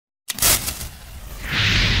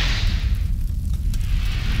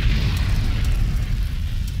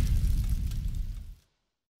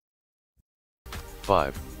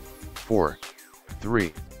5, 4,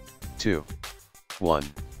 3, 2, 1.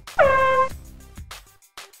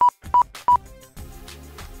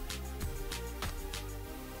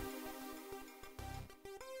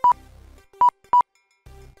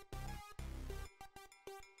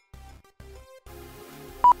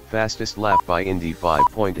 Fastest lap by Indy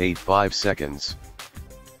 5.85 seconds.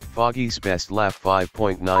 Foggy's best lap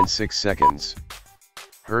 5.96 seconds.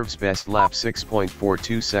 Herv's best lap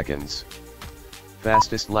 6.42 seconds.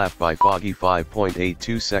 Fastest lap by Foggy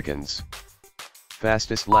 5.82 seconds.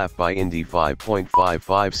 Fastest lap by Indy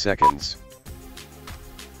 5.55 seconds.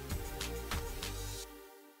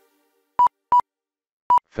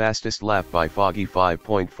 Fastest lap by Foggy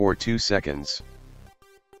 5.42 seconds.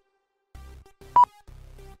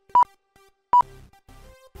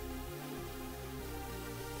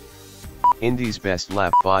 Indy's best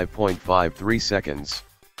lap 5.53 seconds.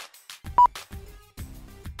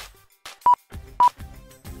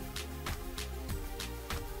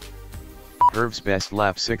 Herv's best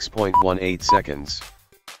lap 6.18 seconds.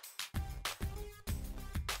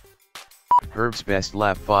 Herv's best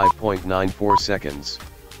lap 5.94 seconds.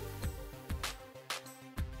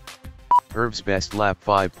 Herv's best lap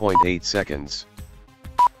 5.8 seconds.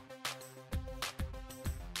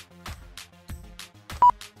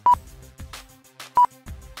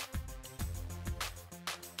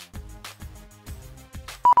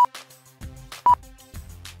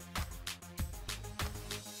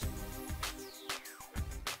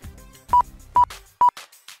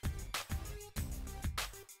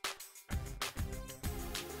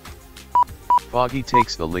 Foggy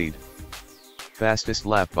takes the lead. Fastest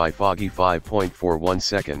lap by Foggy 5.41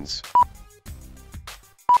 seconds.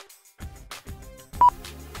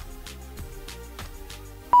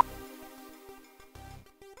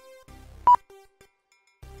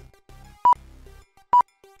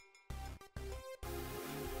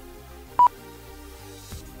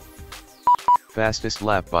 Fastest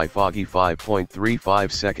lap by Foggy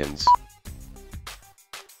 5.35 seconds.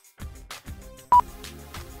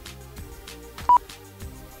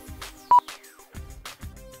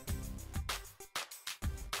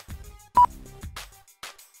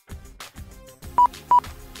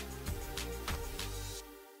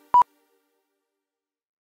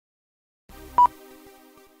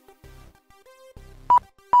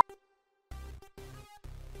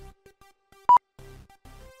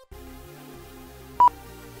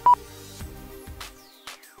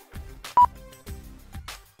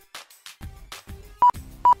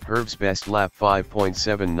 Herv's best lap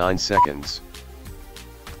 5.79 seconds.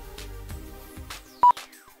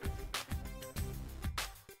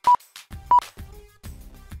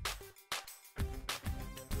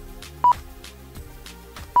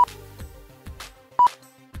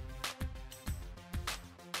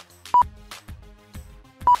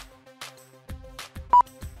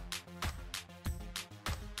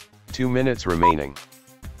 Two minutes remaining.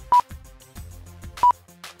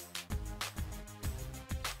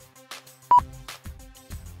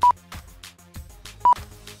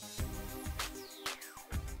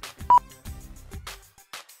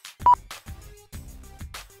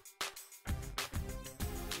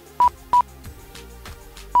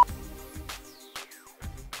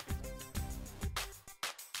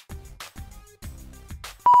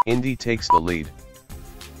 Indy takes the lead.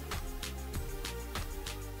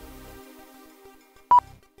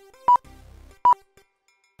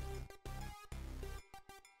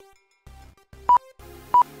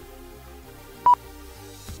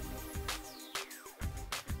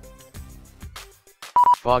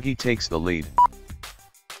 Foggy takes the lead.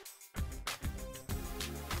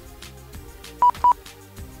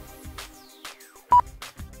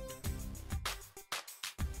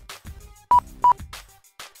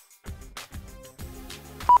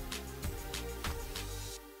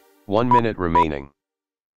 One minute remaining.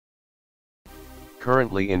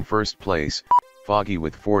 Currently in first place, Foggy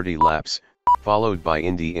with 40 laps, followed by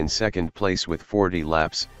Indy in second place with 40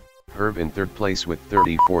 laps, Herv in third place with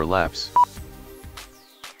 34 laps.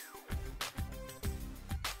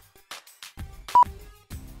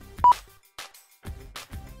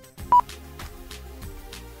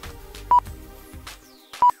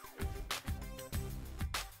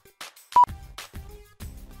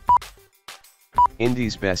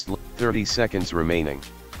 Indy's best 30 seconds remaining.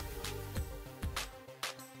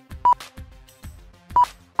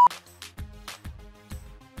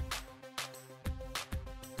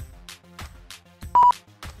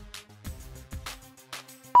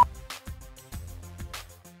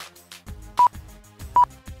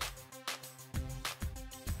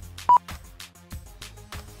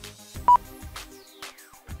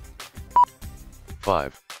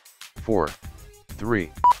 5, 4,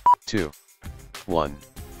 3, 2, 1.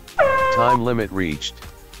 Time limit reached.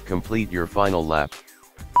 Complete your final lap.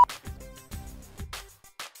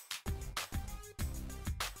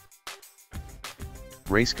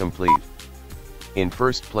 Race complete. In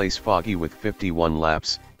first place Foggy with 51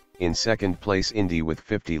 laps, in second place Indy with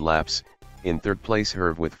 50 laps, in third place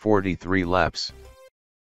Herb with 43 laps.